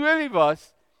lang storie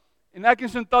was, en ek en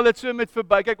Chantal het so met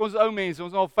verby, kyk ons ou mense,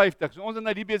 ons is al 50, so ons het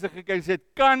na die besig gekyk en sê,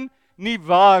 dit kan nie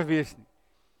waar wees nie.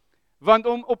 Want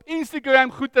om op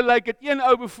Instagram goed te lyk, het een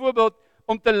ou byvoorbeeld,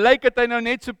 om te lyk het hy nou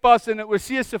net so pas in 'n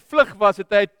oorsese vlug was,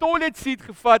 het hy 'n toilet seat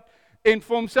gevat en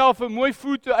vir homself 'n mooi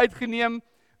foto uitgeneem,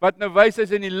 wat nou wys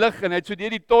hy's in die lug, en hy het so deur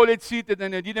die toilet seat, het hy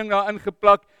nou die ding daar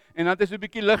ingeplak, en dan het hy so 'n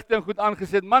bietjie ligte en goed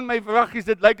aangesit. Man, my vraggies,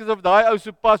 dit lyk asof daai ou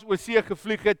so pas oor see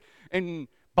gevlieg het, en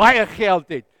baie geld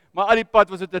het, maar al die pad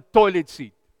was dit 'n toilet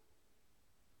seat.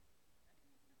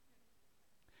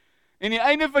 En die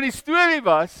einde van die storie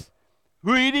was,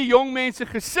 hoe hierdie jong mense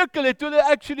gesukkel het, toe hulle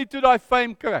actually toe daai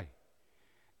fame kry.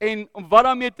 En om wat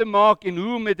daarmee te maak, en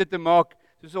hoe om dit te maak,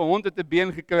 soos 'n hond het 'n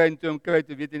been gekry, en toe hom kry,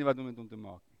 toe weet hy nie wat om met hom te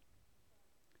maak nie.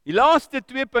 Die laaste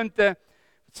 2 punte,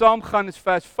 wat saamgaan is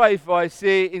vers 5, waar hy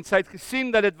sê, en sy het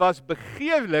gesien dat dit was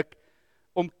begeerlik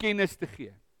om kennis te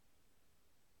gee.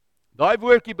 Daai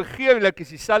woordjie begeerlik is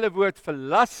dieselfde woord vir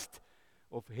lust,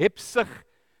 of hebsug.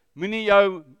 Moenie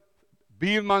jou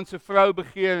buurman se vrou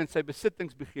begeer en sy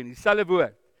besittings begeer, dieselfde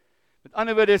woord. Met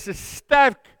ander woorde is 'n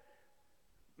sterk,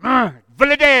 wil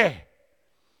dit hê.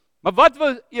 Maar wat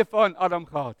wil Eva en Adam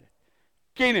gehad het?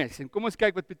 Kennis. En kom ons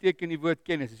kyk wat beteken die woord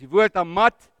kennis. Dis die woord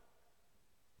amat.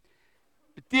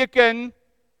 Beteken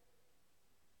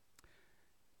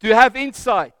to have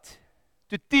insight,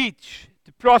 to teach,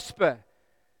 to prosper,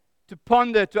 to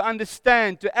ponder, to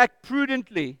understand, to act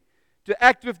prudently, to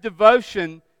act with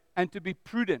devotion, and to be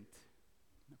prudent.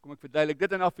 Kom ek verduidelik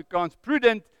dit in Afrikaans.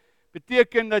 Prudent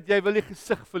beteken dat jy wil nie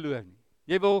gesig verloor nie.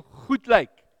 Jy wil goed lyk.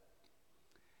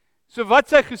 So wat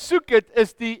sy gesoek het,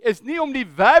 is nie om die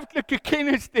werklike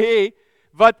kennis te hê,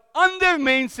 wat ander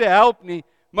mense help nie,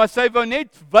 maar sy wou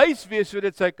net wys wees,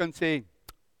 sodat sy kan sê,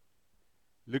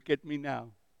 look at me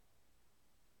now.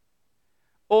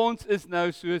 Ons is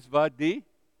nou soos wat die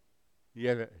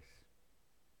Here is.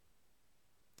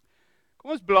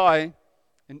 Kom ons blaai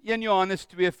in 1 Johannes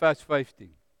 2 vers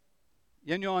 15.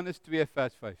 1 Johannes 2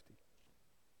 vers 15.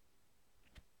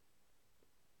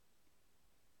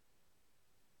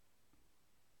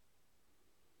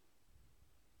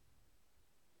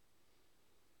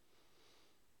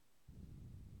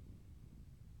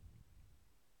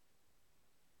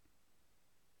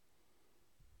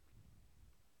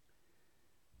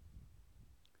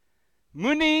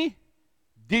 Moenie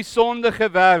die sondige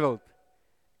wêreld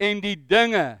en die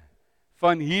dinge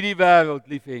van hierdie wêreld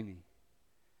lief hê nie.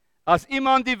 As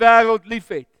iemand die wêreld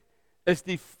liefhet, is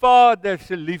die Vader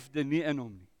se liefde nie in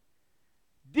hom nie.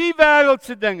 Die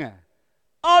wêreldse dinge,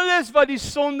 alles wat die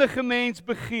sondige mens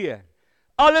begeer,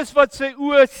 alles wat sy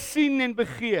oë sien en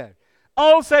begeer,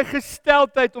 al sy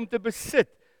gesteldheid om te besit,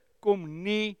 kom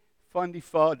nie van die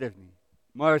Vader nie,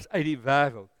 maar is uit die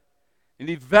wêreld. En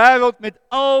die wêreld met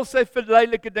al sy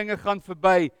verleidelike dinge gaan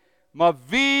verby, maar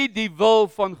wie die wil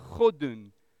van God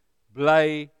doen,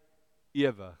 bly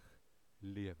ewig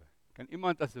lewe. Kan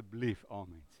iemand asseblief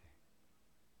amen sê?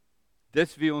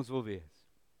 Dis wie ons wil wees.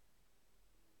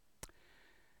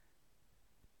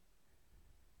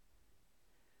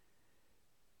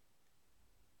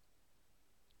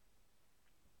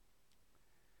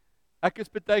 Ek is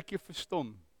baie keer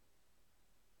verstom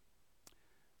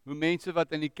hoe mense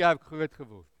wat in die kerk groot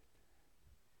geword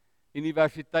het,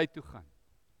 universiteit toe gaan,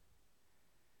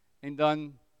 en dan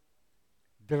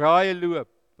draaie loop,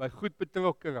 by goed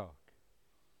betrokke raak,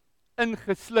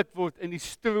 ingesluk word in die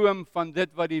stroom van dit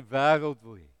wat die wêreld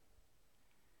wil hê.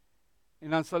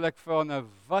 En dan sal ek vra, nou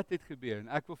wat het gebeur? En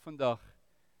ek wil vandag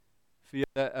vir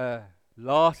julle 'n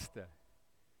laaste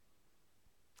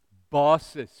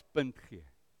basispunt gee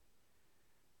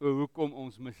oor hoekom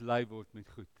ons mislei word met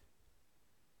goed.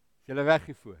 Is julle reg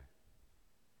hiervoor?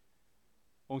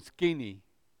 Ons ken nie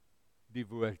die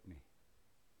woord nie.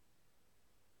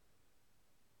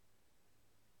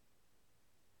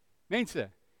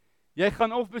 Mense, jy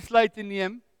gaan of besluite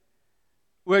neem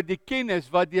oor die kennis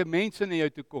wat deur mense na jou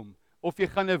toe kom, of jy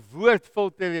gaan 'n woord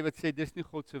filter hê wat sê dis nie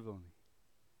God se wil nie.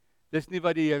 Dis nie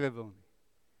wat die Here wil nie.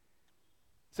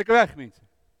 Is ek reg, mense?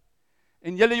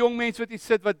 En julle jong mense wat hier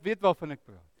sit, wat weet waarvan ek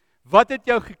praat. Wat het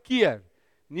jou gekeer?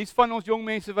 Nies van ons jong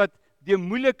mense wat deur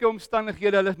moeilike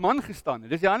omstandighede hulle man gestaan het.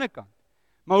 Dis die ander kant.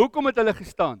 Maar hoekom het hulle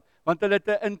gestaan? Want hulle het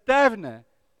 'n interne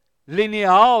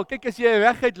liniaal. Kyk, as jy 'n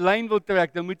reguit lyn wil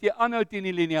trek, dan moet jy aanhou teen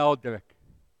die liniaal druk.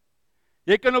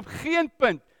 Jy kan op geen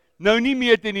punt nou nie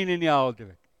meer teen die liniaal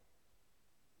druk.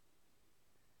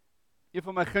 Een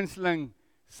van my gunsteling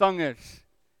sangers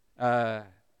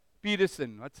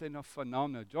Peterson, wat sê nou van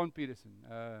naam nou? John Peterson.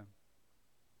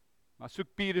 Maar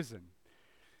soek Peterson.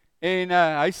 En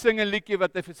hy sing 'n liedjie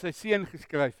wat hy vir sy seun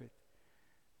geskryf het.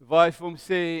 Waar hy vir hom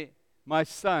sê, my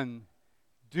son,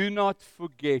 do not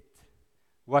forget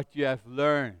what you have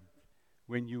learned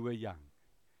when you were young.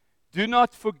 Do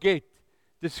not forget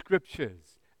the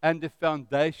scriptures and the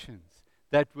foundations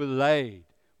that were laid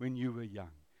when you were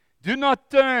young. Do not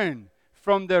turn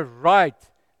from the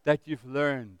right that you've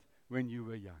learned when you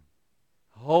were young.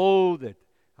 Hold it.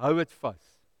 Hou dit vas.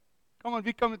 Kom aan,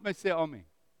 wie kan met my sê amen?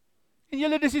 En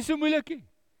julle, dis nie so moeilik nie.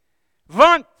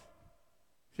 Want,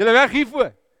 is julle reg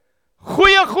hiervoor?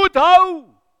 Goeie goed hou.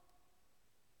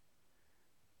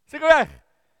 Seker reg.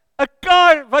 'n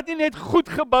Kar wat nie net goed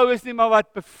gebou is nie, maar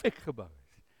wat perfek gebou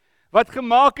is. Wat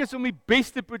gemaak is om die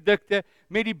beste produkte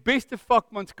met die beste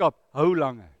vakmanskap hou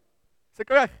langer.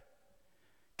 Seker reg.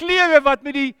 Klere wat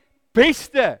met die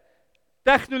beste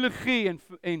tegnologie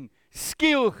en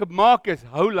skill gemaak is,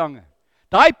 hou langer.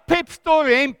 Daai Pep Store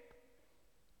hemp.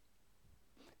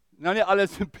 Nou nie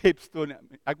alles in Pep Store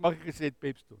nie. Ek mag nie gesê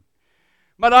Pep Store.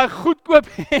 Maar daai goedkoop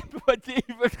hemp wat jy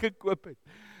iewers gekoop het.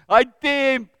 Daai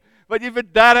hemp wat jy vir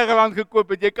R30 gekoop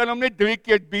het, jy kan hom net 3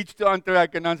 keer beach toe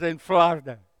aantrek en dan sy in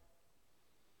Vlaarde.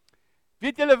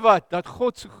 Weet julle wat? Dat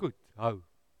God so goed hou.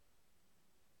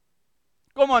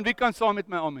 Kom aan, wie kan saam met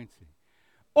my amen sê?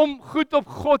 Om goed op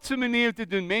God se manier te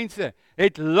doen, mense,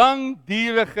 het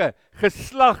langdurige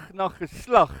geslag na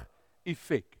geslag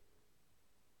effek.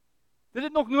 Dit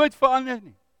het nog nooit verander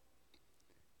nie.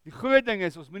 Die groot ding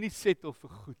is, ons moet nie settle vir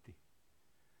goed nie.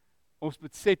 Ons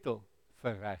moet settle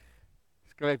vir reg.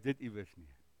 Skryf dit iewers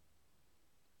neer.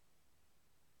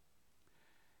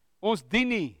 Ons dien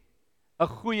nie 'n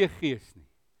goeie gees nie.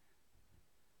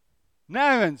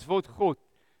 Nêrens word God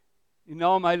die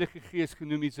naam Heilige Gees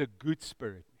genoem is 'n good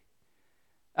spirit nie.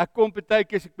 Ek kom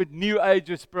partykeer as ek met New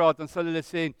Agers praat, dan sal hulle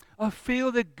sê, I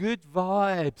feel the good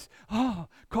vibes. Oh,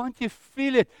 can't you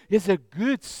feel it? There's a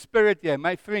good spirit here,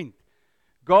 my friend.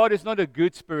 God is not a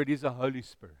good spirit, he's a Holy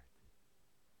Spirit.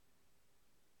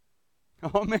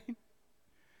 Amen.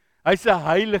 Hy's 'n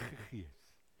Heilige Gees.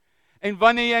 En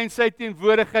wanneer jy in sy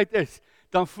teenwoordigheid is,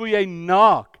 dan voel jy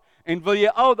naak en wil jy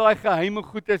al daai geheime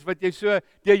goeders wat jy so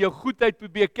deur jou goedheid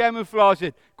probeer camouflage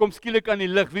het, kom skielik aan die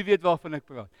lig. Wie weet waarvan ek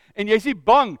praat. En jy's nie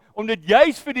bang om dit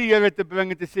juis vir die Here te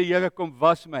bring en te sê, Here, kom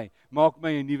was my, maak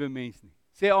my 'n nuwe mens nie.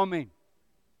 Sê amen.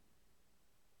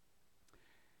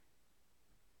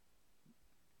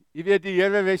 Jy weet, die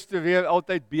Here restoreer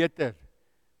altyd beter.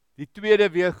 Die tweede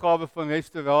weergawe van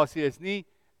restaurasie is nie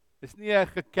 'n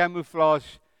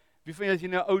gekamouflage. Wie van julle as jy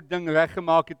nou 'n ou ding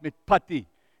reggemaak het met putty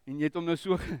en jy het hom nou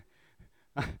so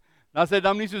dan sê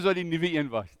dan nie soos wat die nuwe een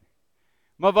was nie.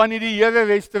 Maar wanneer die Here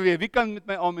restoreer, wie kan met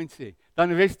my amen sê?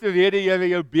 Dan restoreer die Here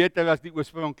jou beter as die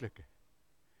oorspronklike.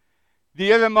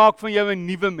 Die Here maak van jou 'n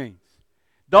nuwe mens.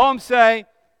 Daarom sê hy,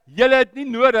 julle het nie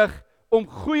nodig om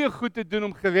goeie goed te doen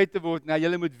om gered te word, nee,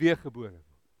 julle moet weergebore word.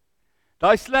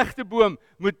 Daai slegte boom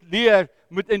moet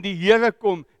in die Here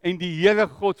kom en die Here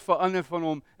God verander van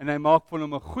hom en hy maak van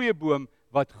hom 'n goeie boom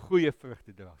wat goeie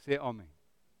vrugte dra. Sê amen.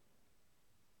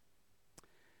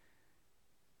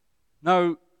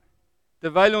 Nou,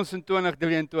 terwyl ons in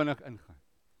 2023 ingaan.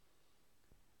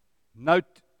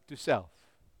 Note to self.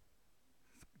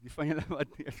 Die van julle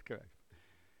wat neerskryf.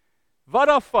 Wat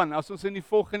daarvan as ons in die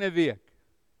volgende week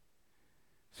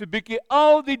so 'n bietjie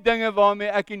al die dinge waarmee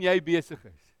ek en jy besig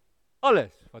is.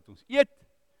 Alles wat ons eet,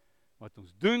 wat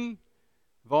ons doen,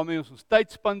 waarmee ons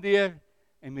tyd spandeer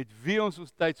en met wie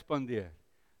ons tyd spandeer,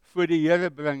 voor die Here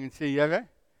bring en sê, Here,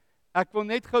 ek wil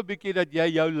net gou 'n bietjie dat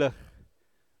jy jou lig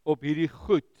op hierdie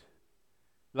goed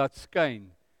laat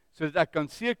skyn, sodat ek kan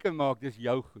seker maak dis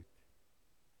jou goed.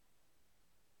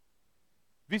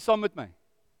 Wie saam met my?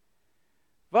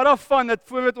 Wat daarvan dat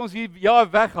voordat ons hier jaar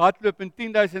weghardloop in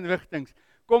 10,000 rigtings,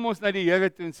 kom ons na die Here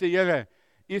toe en sê, Here,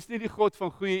 U is nie die God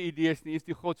van goeie idees nie, U is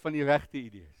die God van die regte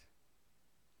idees.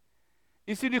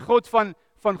 U is nie die God van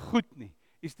goed nie,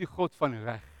 U is die God van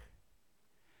reg.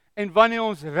 En wanneer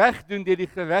ons reg doen deur die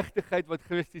geregtigheid wat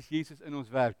Christus Jesus in ons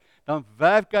werk, dan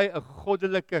werk hy 'n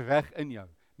goddelike reg in jou.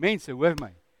 Mense, hoor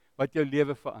my, wat jou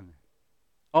lewe verander.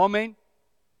 Amen.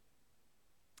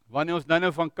 Wanneer ons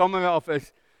nou van kamera af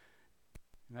is,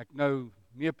 en ek nou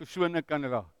meer persoonlik kan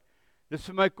raak, dis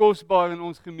vir my kosbaar in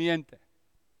ons gemeente.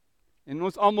 En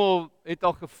ons almal het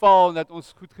al gefaal dat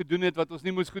ons goed gedoen het wat ons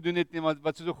nie moes gedoen het nie,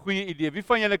 wat so 'n goeie idee. Wie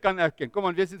van julle kan erken? Kom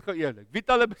aan, wees net gou eerlik. Wie het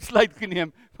al 'n besluit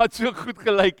geneem wat so goed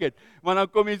gelyk het, maar dan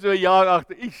kom jy so 'n jaar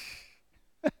agter.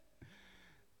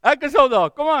 Ek is al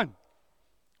daar. Kom aan.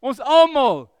 Ons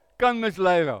almal kan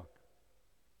mislei raak.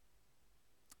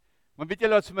 Maar weet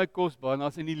julle wat vir my kosbaar, en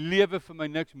daar's in die lewe vir my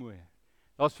niks mooier.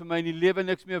 Daar's vir my in die lewe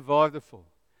niks meer waardevol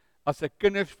as 'n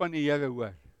kinders van die Here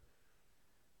hoor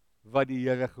wat die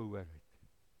Here gehoor het.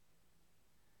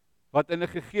 Wat in 'n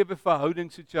gegeewe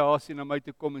verhoudingssituasie na my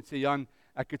toe kom en sê, Jan,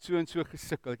 ek het so en so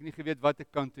gesukkel, ek het nie geweet wat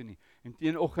ek kan toe nie. En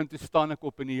teenoggend toe staan ek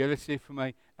op en die Here sê vir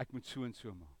my, ek moet so en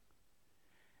so maak.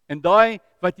 En daai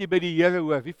wat jy by die Here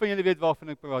hoor, wie van julle weet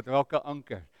waarvan ek praat, raak 'n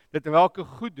anker. Dit raak 'n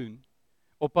goed doen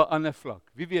op 'n ander vlak.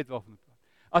 Wie weet waarvan ek praat?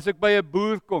 As ek by 'n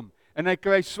boer kom en hy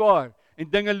kry swaar en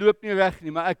dinge loop nie reg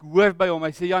nie, maar ek hoor by hom,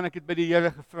 hy sê, Jan, ek het by die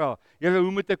Here gevra. Here,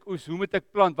 hoe moet ek oes? Hoe moet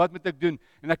ek plant? Wat moet ek doen?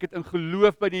 En ek het in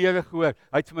geloof by die Here gehoor.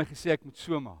 Hy het vir my gesê ek moet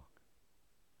so maak.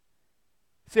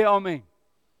 Sê amen.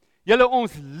 Julle,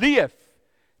 ons leef,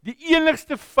 die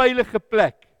enigste veilige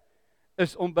plek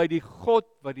is om by die God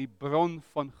wat die bron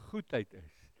van goedheid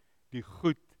is, die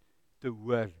goed te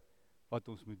hoor wat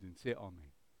ons moet doen. Sê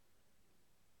amen.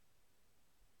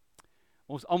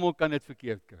 Ons almal kan dit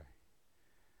verkeerd kry.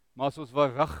 Maar as ons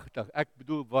waaragtig, ek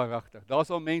bedoel waaragtig,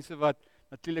 daar's al mense wat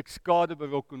natuurlik skade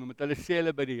berokken omdat hulle sê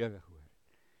hulle by die Here gehoor.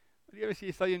 Maar die Here sê,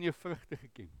 jy sal in jou vrugte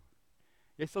geken word.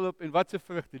 Jy sal op, en wat se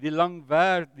vrugte?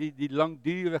 Die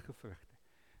langdurige vrugte,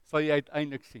 sal jy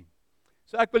uiteindelik sien.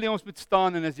 So ek wil hê ons moet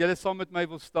staan, en as julle saam met my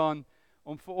wil staan,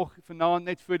 om vanaand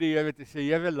net voor die Here te sê,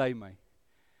 Here, lei my.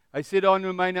 Hy sê daar in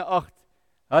Romeine 8,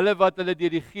 hulle wat hulle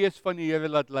deur die Gees van die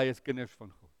Here laat lei, is kinders van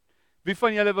God. Wie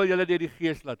van julle wil julle deur die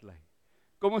Gees laat lei?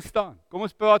 Kom ons staan, kom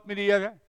ons praat met die Here.